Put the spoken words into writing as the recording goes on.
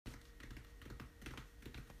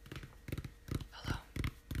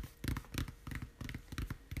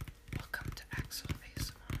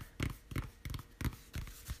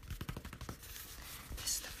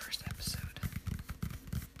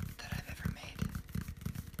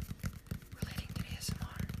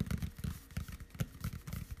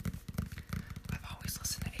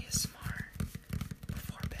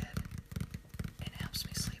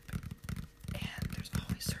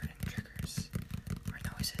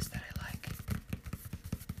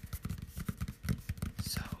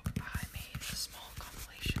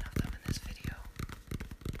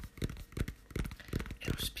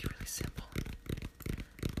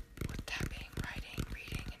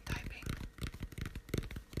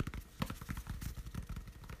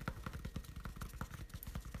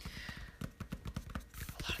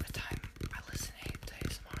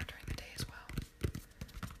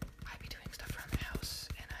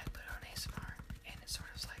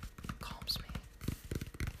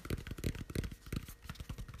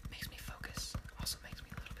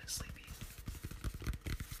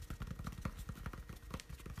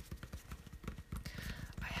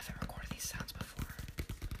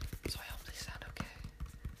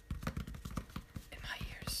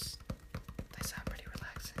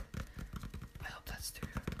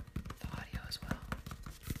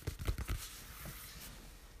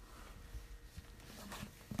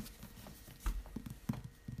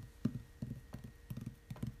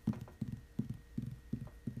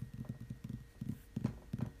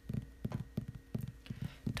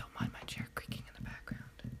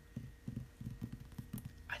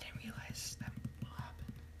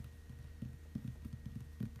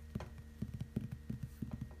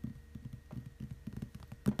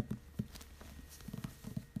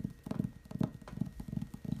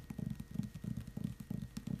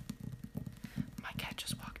cat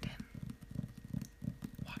just walked in.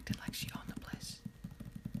 Walked in like she owned the place.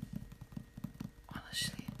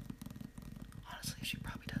 Honestly, she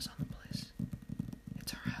probably does own the place.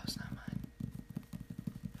 It's her house, not mine.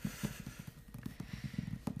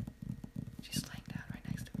 She's laying down right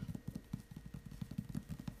next to me.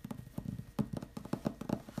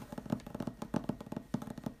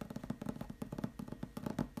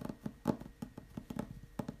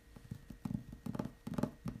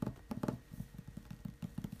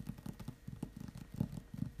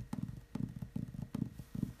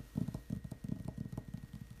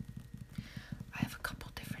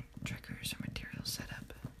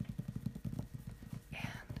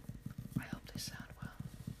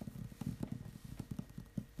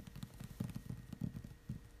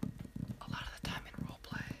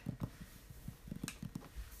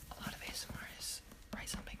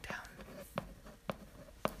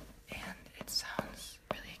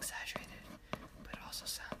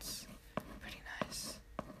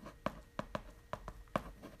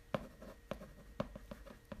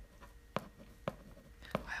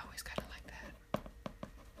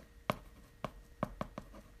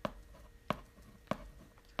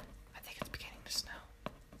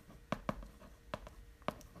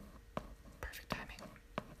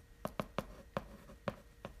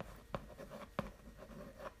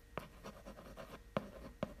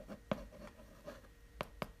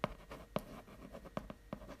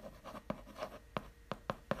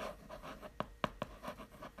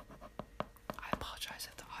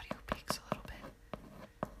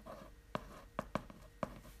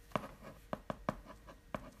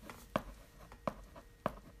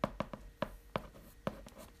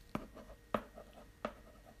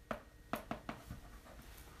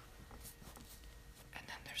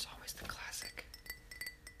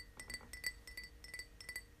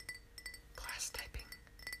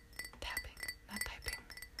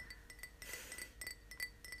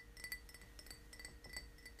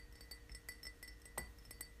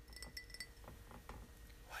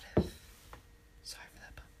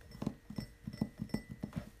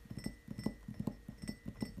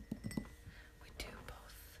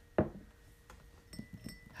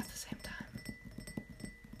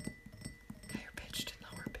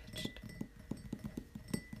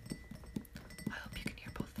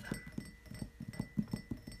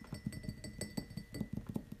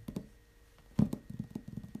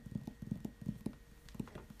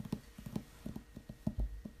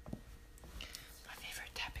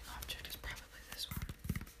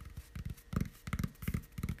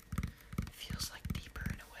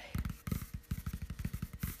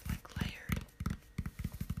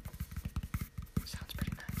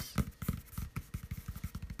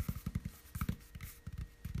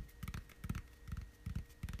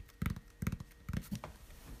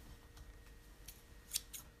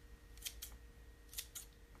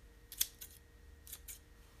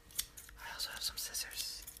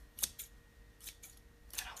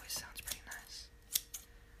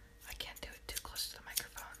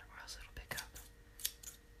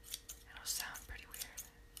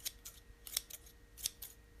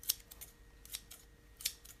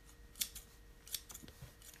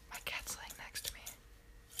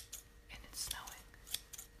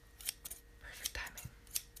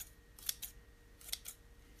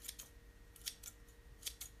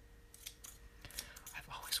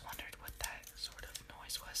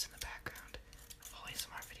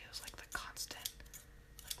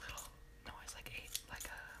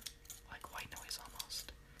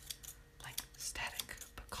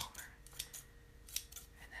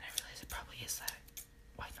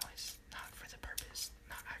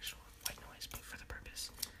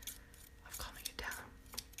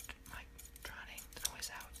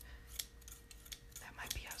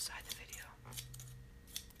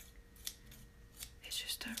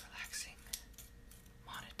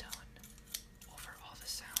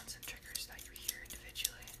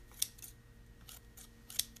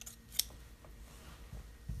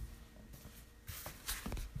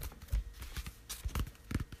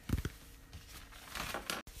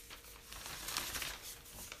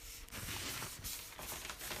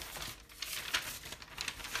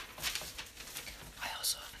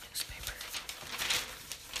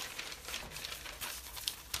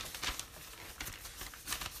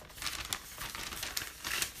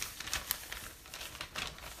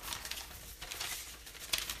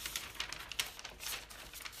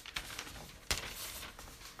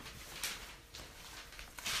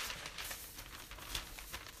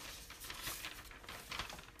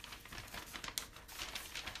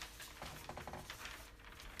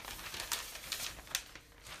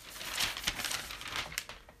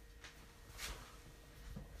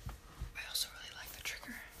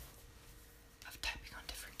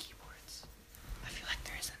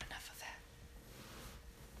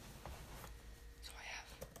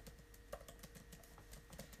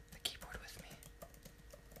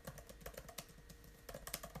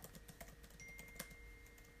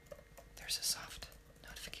 there's a soft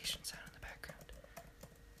notification sound in the background.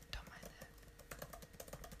 Don't mind that.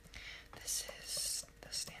 This is the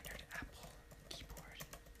standard Apple keyboard.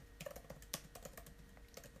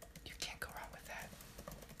 You can't go wrong with that.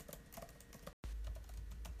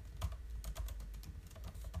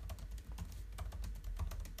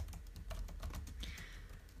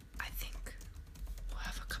 I think we'll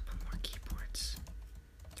have a couple more keyboards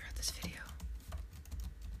throughout this video.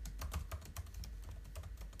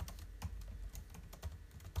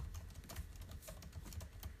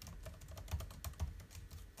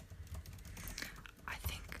 I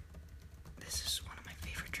think this is one of my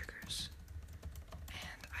favorite triggers,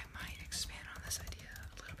 and I might expand on this idea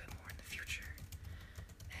a little bit more in the future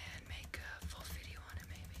and make a full video on it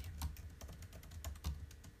maybe.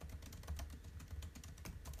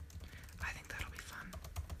 I think that'll be fun.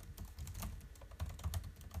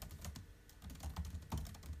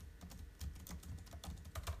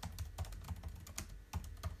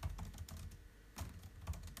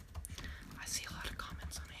 I see a lot of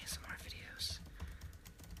comments on ASMR videos,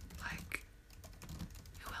 like,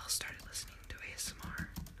 who else started listening to ASMR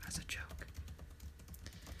as a joke?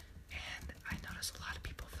 And I notice a lot of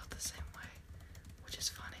people felt the same way, which is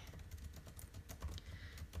funny.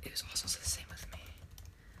 It was also the same with me.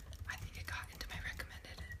 I think it got into my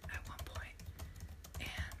recommended at one point,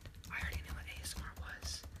 and I already knew what ASMR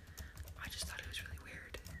was. I just thought it was really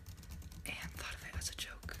weird, and thought of it as a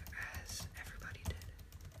joke, as everybody did.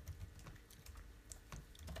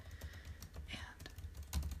 And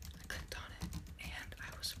I clicked on it, and I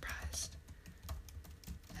was surprised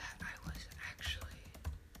that I was actually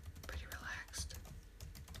pretty relaxed.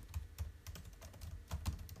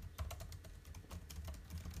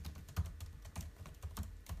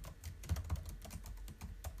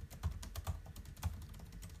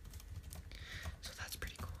 So that's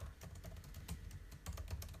pretty cool.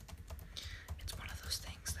 It's one of those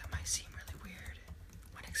things that might seem really weird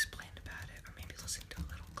when explained about it, or maybe listen to a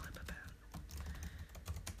little clip about.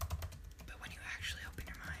 But when you actually open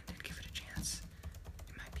your mind and give it a chance,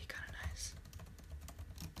 it might be kind of nice.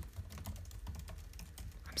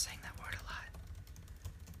 I'm saying that